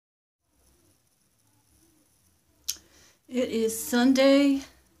It is Sunday.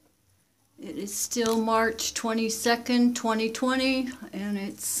 It is still March 22nd, 2020, and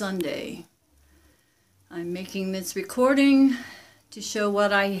it's Sunday. I'm making this recording to show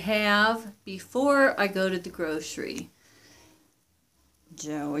what I have before I go to the grocery.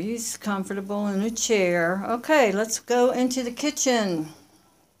 Joey's comfortable in a chair. Okay, let's go into the kitchen.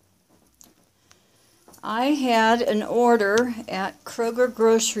 I had an order at Kroger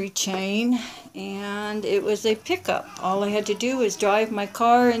grocery chain, and it was a pickup. All I had to do was drive my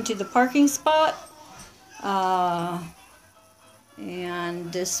car into the parking spot,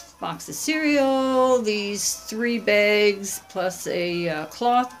 and this box of cereal, these 3 bags plus a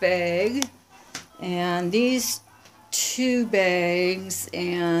cloth bag, and these 2 bags,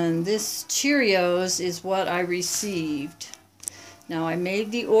 and this Cheerios is what I received. Now, I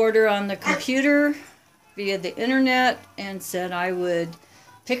made the order on the computer via the internet and said I would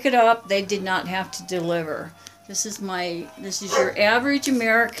pick it up. They did not have to deliver. This is your average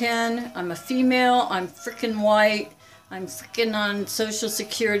American. I'm a female. I'm freaking white. I'm freaking on Social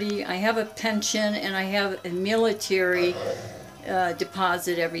Security. I have a pension and I have a military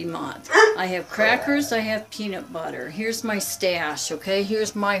deposit every month. I have crackers. I have peanut butter. Here's my stash, okay?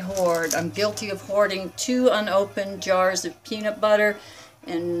 Here's my hoard. I'm guilty of hoarding 2 unopened jars of peanut butter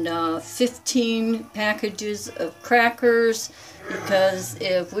and 15 packages of crackers, because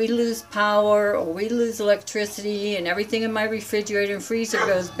if we lose power or we lose electricity and everything in my refrigerator and freezer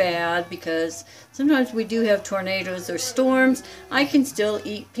goes bad, because sometimes we do have tornadoes or storms, I can still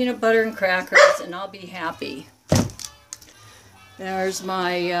eat peanut butter and crackers and I'll be happy. There's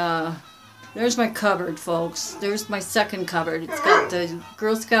my cupboard, folks. There's my second cupboard. It's got the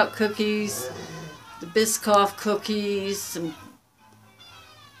Girl Scout cookies, the Biscoff cookies, some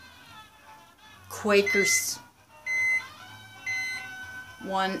Quakers,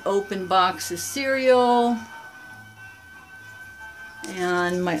 1 open box of cereal,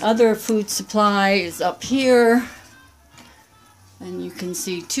 and my other food supply is up here, and you can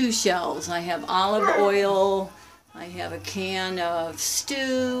see 2 shelves. I have olive oil, I have a can of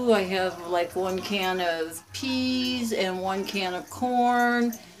stew, I have like 1 can of peas and 1 can of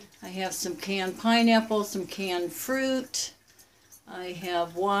corn, I have some canned pineapple, some canned fruit, I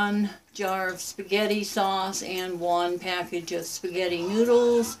have 1 jar of spaghetti sauce and 1 package of spaghetti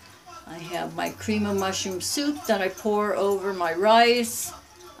noodles. I have my cream of mushroom soup that I pour over my rice.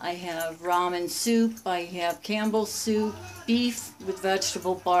 I have ramen soup. I have Campbell's soup, beef with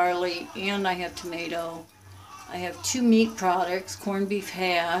vegetable barley, and I have tomato. I have 2 meat products, corned beef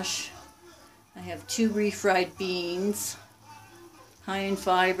hash. I have 2 refried beans, high in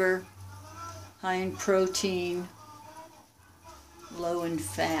fiber, high in protein, low in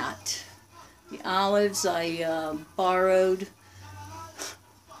fat. The olives I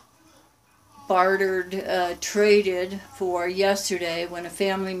traded for yesterday when a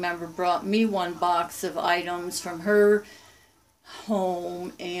family member brought me 1 box of items from her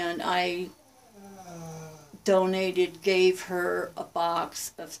home, and I gave her a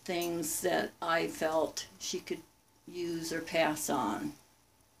box of things that I felt she could use or pass on.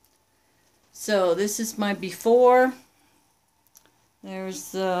 So this is my before.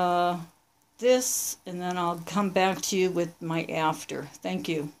 There's this, and then I'll come back to you with my after. Thank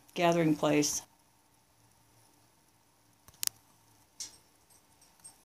you. Gathering place.